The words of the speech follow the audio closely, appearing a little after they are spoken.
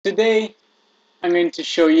Today I'm going to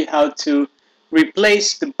show you how to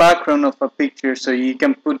replace the background of a picture so you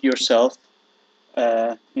can put yourself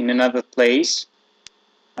in another place.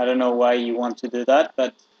 I don't know why you want to do that,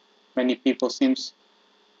 but many people seems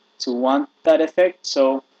to want that effect.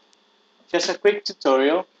 So just a quick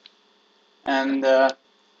tutorial. And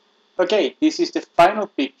okay, this is the final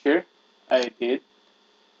picture I did.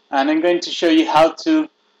 And I'm going to show you how to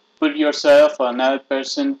put yourself or another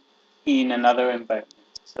person in another environment.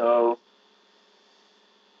 So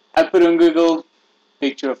I put on Google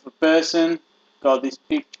picture of a person, got this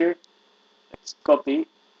picture, let's copy,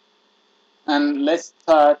 and let's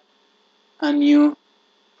start a new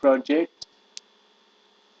project.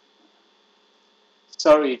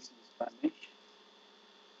 Sorry, it's in Spanish.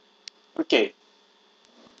 Okay,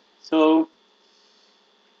 so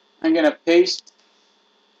I'm gonna paste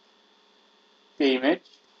the image,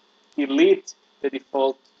 delete the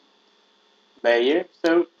default layer.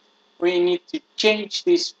 So we need to change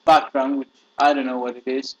this background, which I don't know what it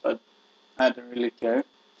is, but I don't really care.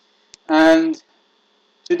 And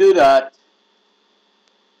to do that,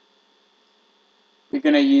 we're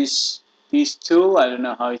gonna use this tool. I don't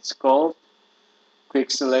know how it's called.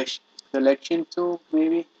 Quick selection tool,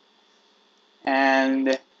 maybe.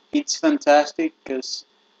 And it's fantastic because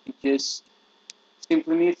you just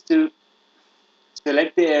simply need to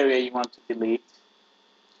select the area you want to delete,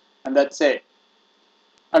 and that's it.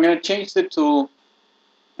 I'm going to change the tool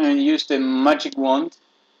and use the magic wand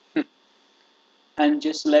and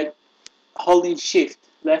just like holding shift,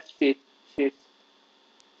 left shift,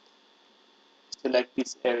 select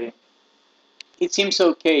this area. It seems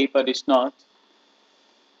okay, but it's not.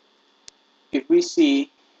 If we see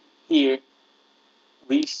here,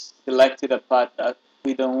 we selected a part that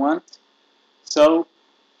we don't want. So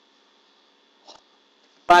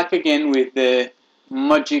back again with the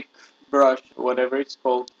magic brush, or whatever it's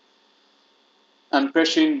called, and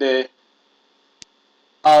pressing the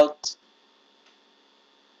Alt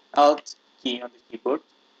key on the keyboard,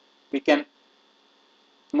 we can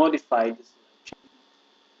modify the selection.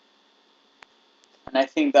 And I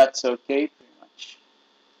think that's okay pretty much.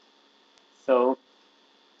 So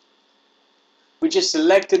we just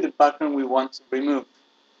selected the background we want to remove.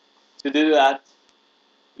 To do that,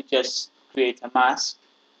 we just create a mask,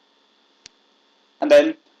 and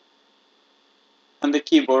then on the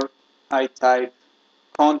keyboard I type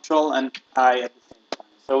Ctrl and I at the same time.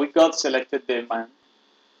 So we got selected the man.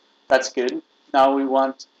 That's good. Now we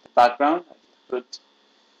want the background. I just put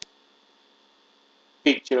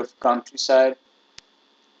picture of countryside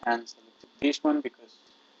and selected this one because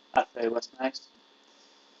I thought it was nice.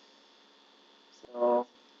 So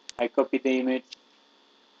I copy the image.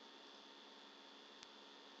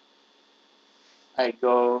 I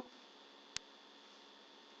go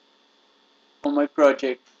on my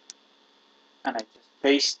project and I just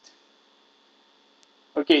paste.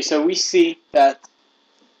 Okay, so we see that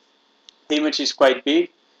the image is quite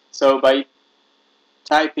big. So by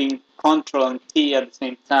typing Ctrl and T at the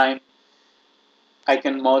same time, I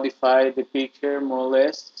can modify the picture more or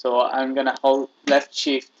less. So I'm gonna hold left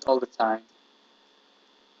shift all the time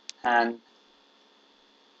and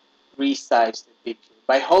resize the picture.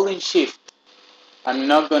 By holding shift, I'm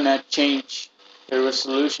not gonna change the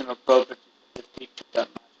resolution or properties of the picture that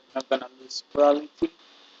much. I'm not gonna lose quality.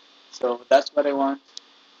 So that's what I want.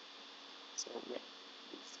 So yeah,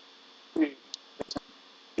 it's pretty, there's a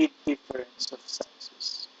big difference of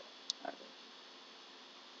sizes. So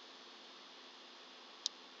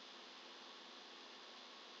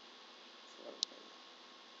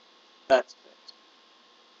that's better.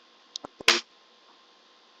 Okay,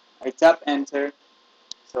 I tap enter,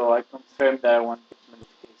 so I confirm that I want this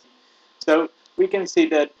modification. So we can see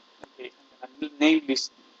that, okay, I'm gonna name this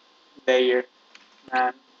layer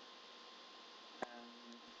man and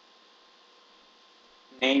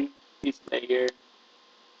name this layer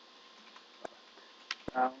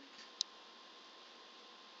background,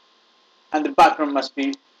 and the background must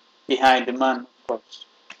be behind the man, of course.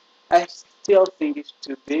 I still think it's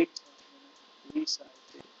too big, so I'm gonna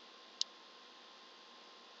resize it.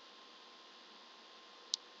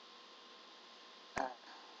 Ah,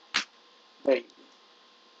 there you go.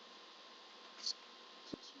 It's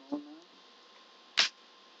too small now.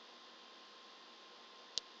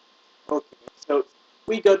 Okay, so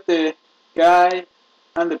we got the guy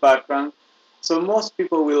and the background. So most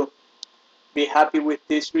people will be happy with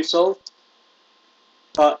this result,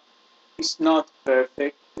 but it's not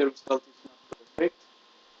perfect. The result is not perfect.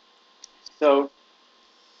 So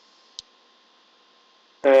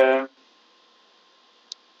uh,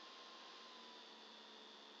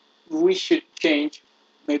 we should change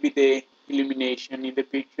maybe the illumination in the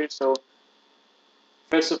picture. So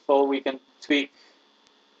first of all, we can tweak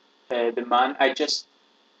the man. I just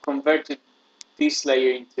converted this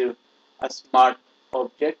layer into a smart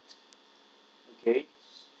object. Okay,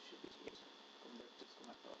 convert to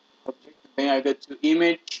smart object. Then I go to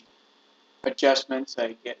image adjustments.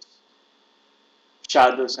 I guess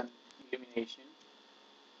shadows and illumination,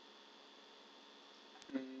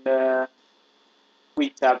 and we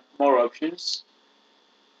tap more options.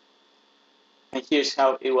 And here's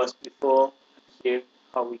how it was before, and here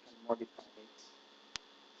how we can modify it.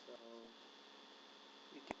 So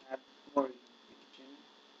we can add more illumination.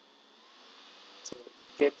 So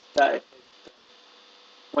get that effect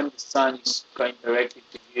when the sun is going directly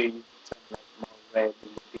to you, you turn like more red in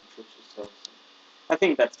the pictures or so. I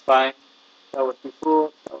think that's fine. That was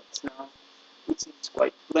before, that was now. It seems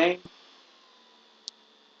quite plain.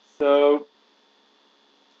 So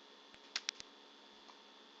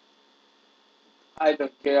I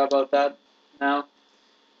don't care about that now.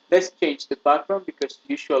 Let's change the background because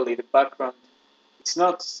usually the background is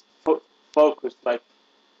not focused like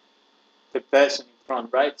the person in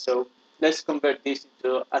front, right? So let's convert this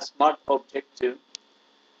into a smart object too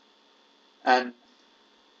and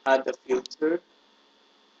add a filter.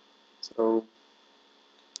 So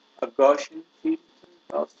a Gaussian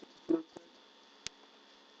filter,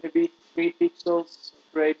 maybe 3 pixels of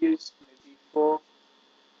radius, maybe 4.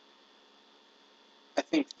 I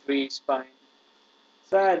think 3 is fine.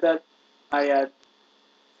 So I add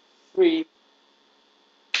 3.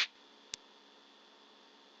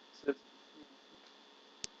 So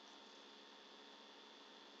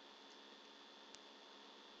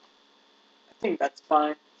I think that's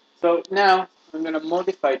fine. So now I'm going to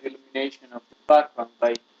modify the illumination of the background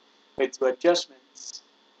by to adjustments.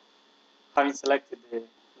 Having selected the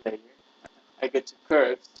layer, I go to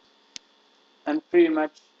curves and pretty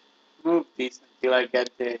much move this until I get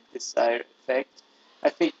the desired effect. I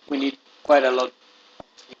think we need quite a lot of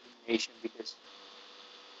illumination because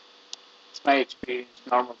it's my experience,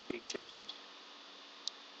 normal pictures,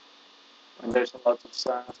 when there's a lot of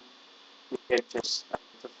sun, we get just a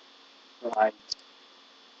lot of light.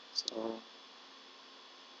 So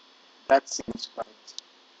that seems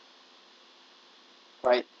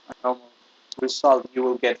quite a normal result you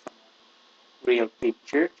will get from a real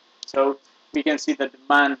picture. So we can see that the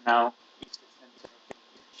man now is the center of the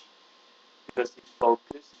image because it's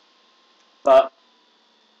focused, but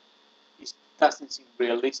it doesn't seem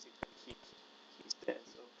realistic that he's there.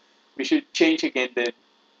 So we should change again the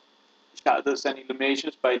shadows and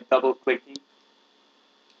illuminations by double clicking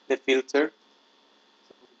the filter.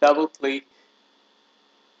 So we double click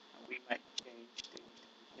and we might change the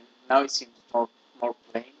illumination. Now it seems more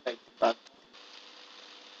plain like the background.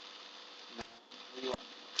 Now we want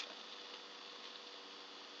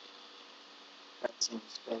that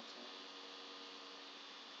seems better.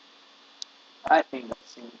 I think that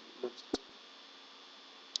seems looks good.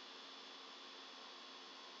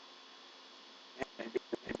 And maybe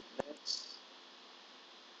less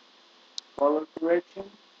color correction.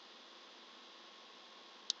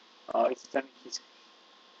 Oh, it's turning his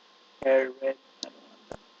hair red. I don't want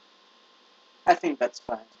that. I think that's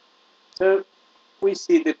fine. So we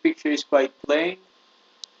see the picture is quite plain.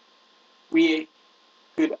 We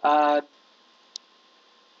could add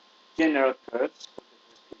general curves for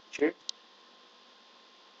the picture.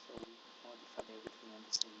 So we modify everything at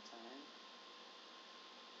the same time.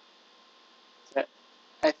 So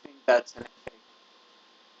I think that's an effect.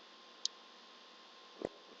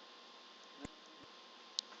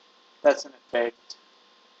 That's an effect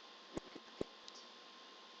we could get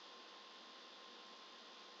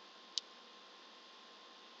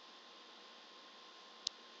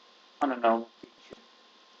on a normal picture.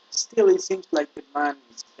 Still, it seems like the man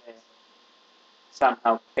is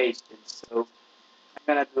somehow pasted. So I'm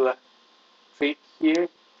gonna do a trick here,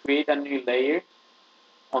 create a new layer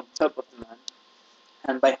on top of the man,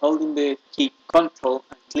 and by holding the key Control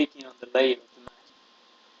and clicking on the layer of the man,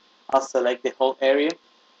 I'll select the whole area.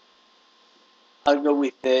 I'll go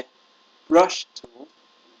with the brush tool,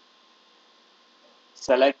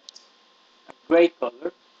 select a gray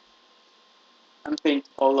color, and paint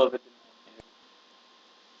all over the man area.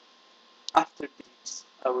 After this,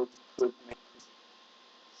 I will put maybe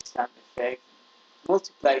some effect.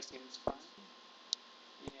 Multiply seems fine.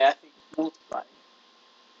 Yeah, I think multiply.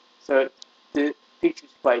 So the picture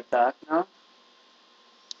is quite dark now.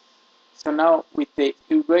 So now with the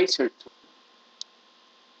eraser tool,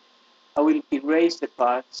 I will erase the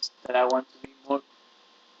parts that I want to be more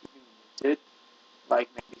illuminated, like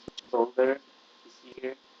maybe his shoulder, his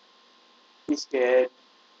ear, his head,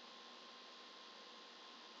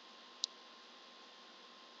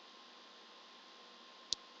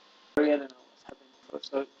 Sorry, I don't know what's happening before.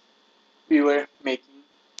 So we were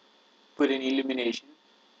putting illumination.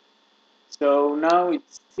 So now it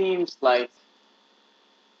seems like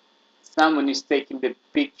someone is taking the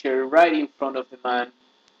picture right in front of the man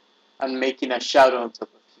and making a shadow on top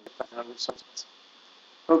of him. Final result.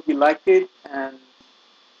 Hope you liked it, and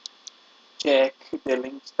check the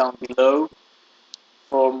links down below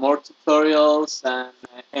for more tutorials and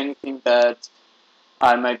anything that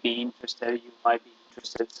I might be interested, you might be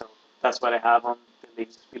interested. So that's what I have on the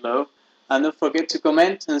links below. And don't forget to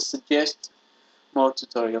comment and suggest more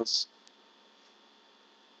tutorials.